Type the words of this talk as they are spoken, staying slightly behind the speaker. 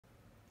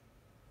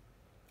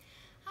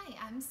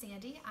I'm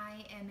Sandy.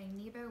 I am a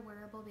Neebo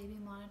wearable baby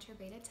monitor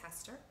beta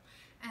tester,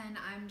 and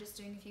I'm just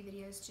doing a few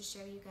videos to show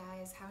you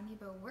guys how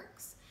Neebo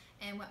works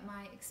and what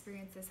my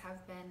experiences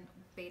have been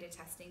beta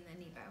testing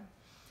the Neebo.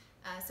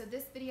 So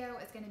this video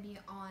is going to be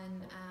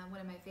on one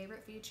of my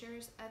favorite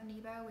features of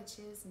Neebo, which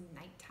is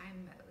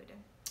nighttime mode.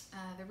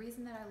 The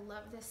reason that I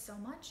love this so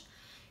much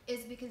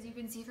is because you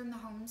can see from the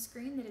home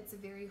screen that it's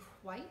very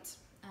white.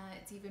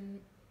 It's even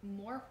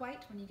more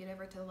white when you get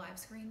over to the live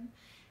screen.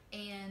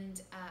 And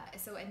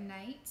so at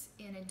night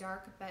in a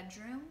dark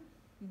bedroom,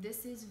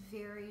 this is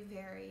very,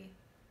 very,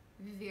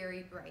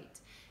 very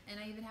bright. And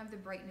I even have the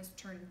brightness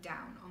turned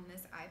down on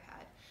this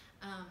iPad.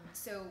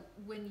 So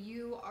when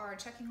you are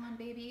checking on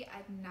baby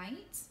at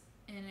night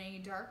in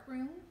a dark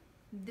room,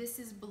 this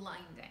is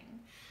blinding.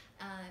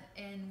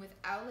 And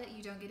without it,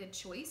 you don't get a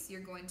choice.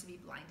 You're going to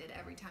be blinded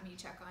every time you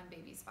check on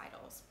baby's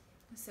vitals.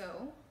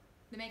 So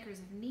the makers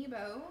of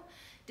Neebo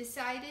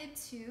decided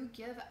to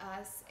give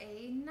us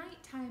a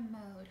nighttime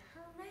mode.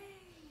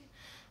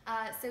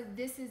 Hooray! So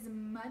this is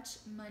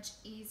much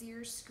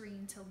easier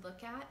screen to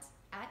look at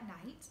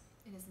night.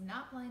 It is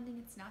not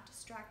blinding, it's not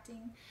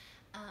distracting,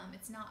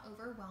 it's not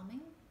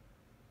overwhelming.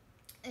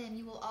 And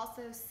you will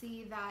also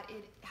see that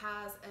it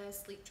has a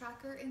sleep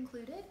tracker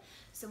included.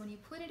 So when you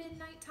put it in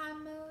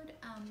nighttime mode,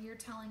 you're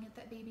telling it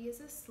that baby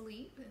is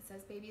asleep. It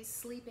says baby is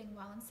sleeping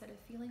well instead of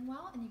feeling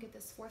well. And you get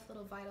this fourth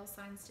little vital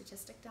sign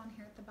statistic down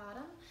here at the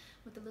bottom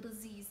with the little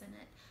Z's in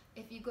it.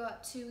 If you go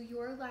up to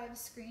your live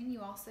screen,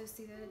 you also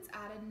see that it's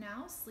added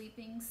now,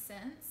 sleeping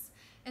since,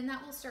 and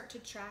that will start to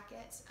track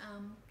it.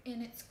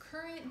 In its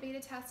current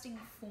beta testing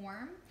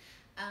form,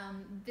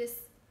 this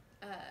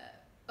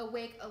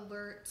awake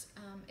alert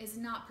is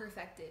not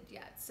perfected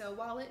yet. So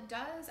while it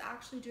does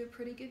actually do a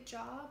pretty good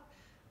job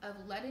of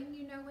letting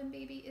you know when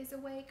baby is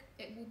awake,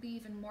 it will be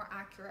even more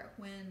accurate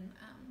when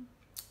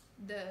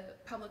the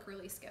public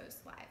release goes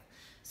live.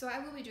 So I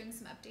will be doing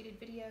some updated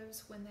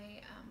videos when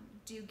they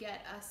do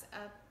get us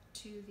up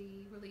to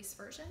the release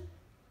version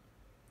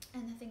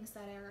and the things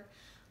that are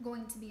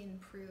going to be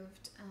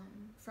improved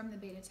from the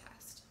beta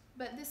test.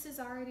 But this is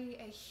already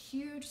a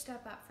huge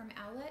step up from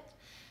Owlet,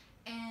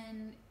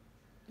 and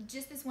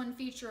just this one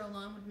feature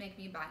alone would make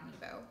me buy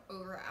Neebo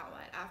over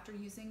Owlet. After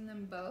using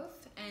them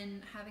both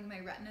and having my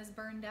retinas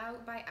burned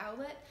out by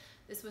Owlet,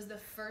 this was the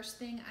first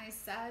thing I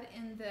said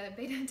in the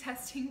beta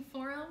testing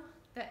forum,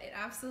 that it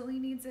absolutely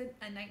needs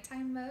a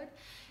nighttime mode,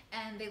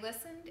 and they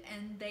listened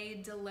and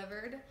they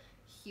delivered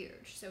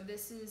huge. So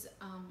this is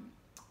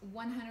 100%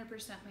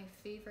 my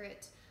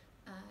favorite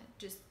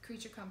just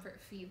creature comfort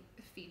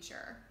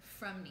feature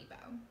from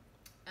Neebo.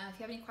 If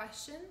you have any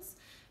questions,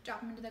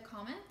 drop them into the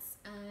comments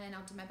and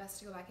I'll do my best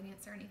to go back and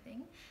answer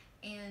anything.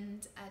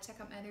 And check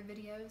out my other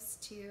videos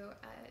to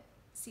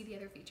see the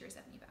other features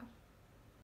of Neebo.